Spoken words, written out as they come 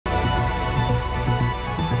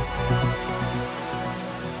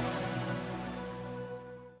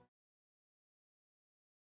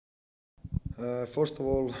First of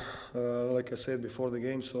all, like I said before the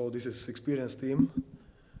game, so this is experienced team,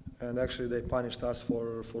 and actually they punished us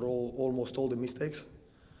for almost all the mistakes.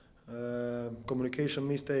 Communication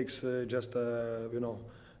mistakes, just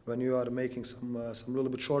when you are making some little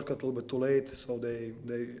bit shortcut, a little bit too late, so they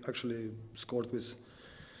actually scored with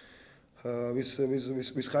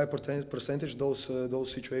high percentage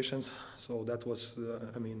those situations. So that was,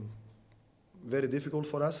 very difficult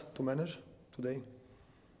for us to manage today.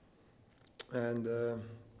 And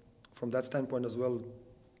from that standpoint as well,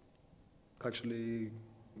 actually,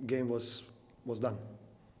 game was done,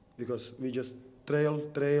 because we just trail.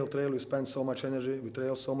 We spend so much energy. We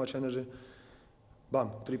trail so much energy. Bam,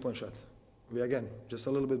 3-point shot. We again just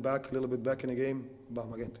a little bit back in the game.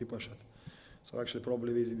 Bam, again 3-point shot. So actually,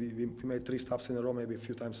 probably we made 3 stops in a row, maybe a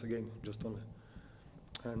few times a game, just only.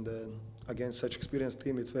 And against such experienced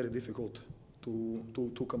team, it's very difficult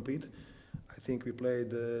to compete. I think we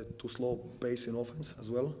played too slow pace in offense as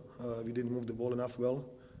well. We didn't move the ball enough well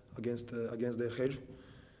against their hedge.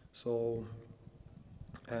 So,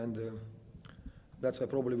 and that's why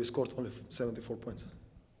probably we scored only 74 points.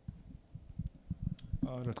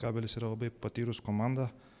 Lietkabelis yra labai patyrus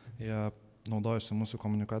komanda. Jie naudojasi mūsų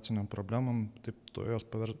komunikaciniam problemam, taip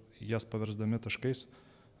jas paversdami taškais.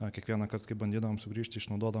 Kiekvieną kartą, kai bandydavom sugrįžti,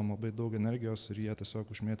 išnaudodavom labai daug energijos ir jie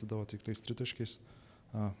tiesiog užmėtydavo tikrais tritaškiais.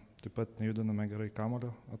 Taip pat nejudiname gerai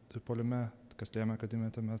kamuolio puolime, kas lėmė, kad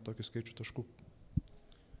įmetėme tokį skaičių taškų.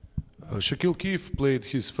 Shaquille Keefe played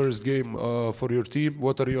his first game for your team.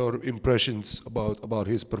 What are your impressions about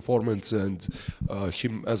his performance and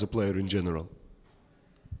him as a player in general?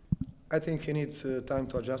 I think he needs time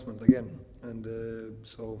to adjustment again, and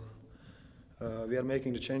so we are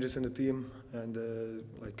making the changes in the team. And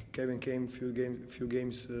like Kevin came few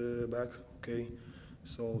games back, okay.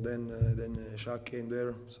 So then Shaq came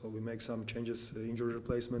there, so we make some changes, injury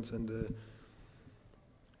replacements, and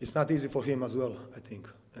it's not easy for him as well, I think.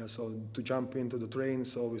 So to jump into the train,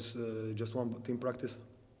 so it's just one team practice,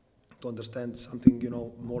 to understand something,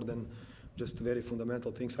 more than just very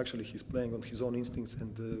fundamental things. Actually, he's playing on his own instincts,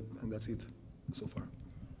 and that's it so far.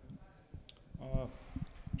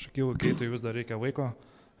 Šakilų keitui vis dar reikia laiko,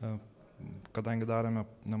 kadangi darėme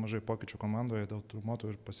nemažai pokyčių komandoje dėl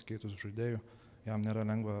traumuotų ir pasikeitus žaidėjų. Jam nėra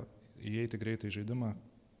lengva įeiti greitai į žaidimą,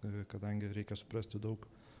 kadangi reikia suprasti daug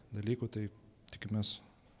dalykų, tai tikimės,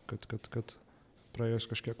 kad praėjus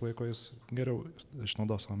kažkiek laiko jis geriau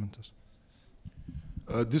išnaudos savo mintis.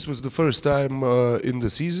 This was the first time in the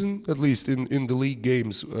season, at least in the league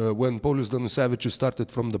games, when Paulius Danusevičius started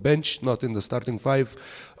from the bench, not in the starting 5.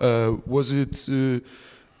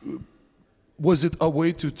 Was it a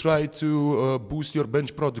way to try to boost your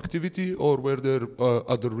bench productivity, or were there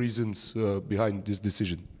other reasons behind this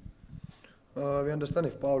decision? We understand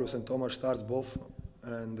if Paulius and Tomas starts both,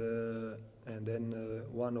 and then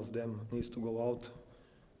one of them needs to go out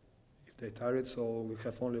if they tired. So we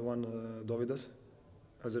have only one Dovydas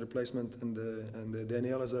as a replacement, and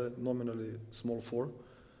Daniel as a nominally small 4,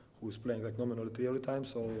 who is playing like nominally 3 every time.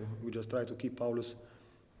 So we just try to keep Paulius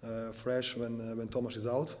fresh when Tomas is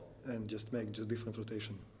out, and just make different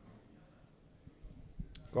rotation.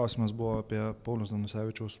 Klausimas buvo apie Paulius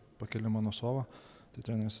Danusevičiaus pakelimą nuo suolo. Tai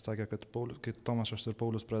treneris sakė, kad kai Tomasas ir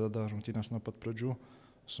Paulius pradeda rungtynės nuo pat pradžių,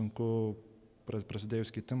 sunku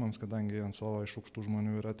prasidėjus keitimams, kadangi ant suolo iš aukštų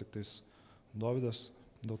žmonių yra tik tais Dovydas,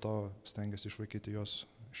 dėl to stengiasi išlaikyti juos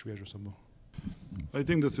šviežius abu. I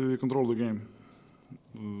think that we control the game.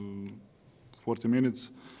 40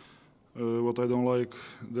 minutes. What I don't like,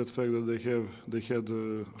 that fact that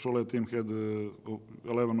Cholet team had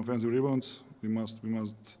 11 offensive rebounds. We must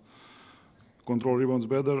control rebounds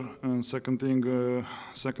better. And second thing,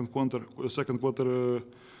 second quarter,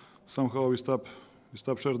 somehow we stop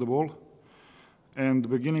share the ball. And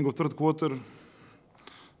beginning of third quarter,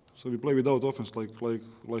 so we play without offense, like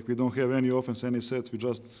we don't have any offense, any sets.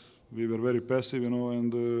 We were very passive,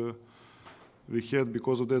 and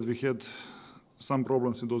because of that we had some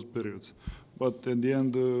problems in those periods. But in the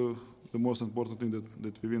end, the most important thing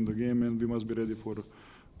that we win the game, and we must be ready for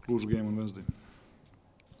Cluj game on Wednesday.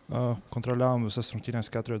 Kontroliavom visas rungtynės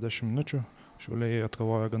 40 minučių. Šiauliai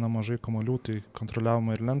atkovojo gana mažai kamuolių, tai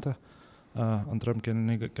kontroliavom ir lentą. Antram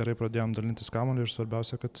kėliny gerai pradėjom dalintis kamuolį ir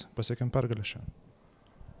svarbiausia, kad pasiekėm pergalę šiandien.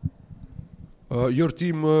 Your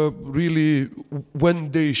team really, when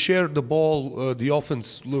they share the ball, the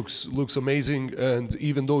offense looks amazing. And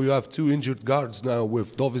even though you have two injured guards now,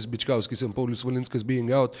 with Dovis Bičkauskis and Paulius Valinskas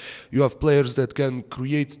being out, you have players that can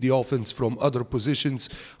create the offense from other positions.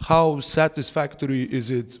 How satisfactory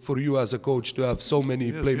is it for you as a coach to have so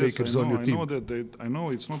many playmakers on your team? I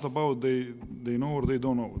know it's not about they know or they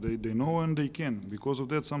don't know. They know and they can. Because of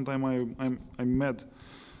that, sometimes I'm mad.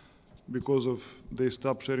 Because of they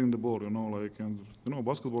stop sharing the ball, and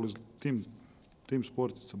basketball is team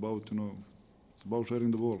sport. It's about it's about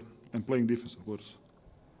sharing the ball and playing defense, of course.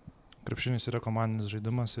 Krepšinis yra komandinis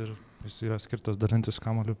žaidimas ir jis yra skirtas dalintis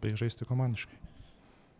kamuoliu bei žaisti komandiškai.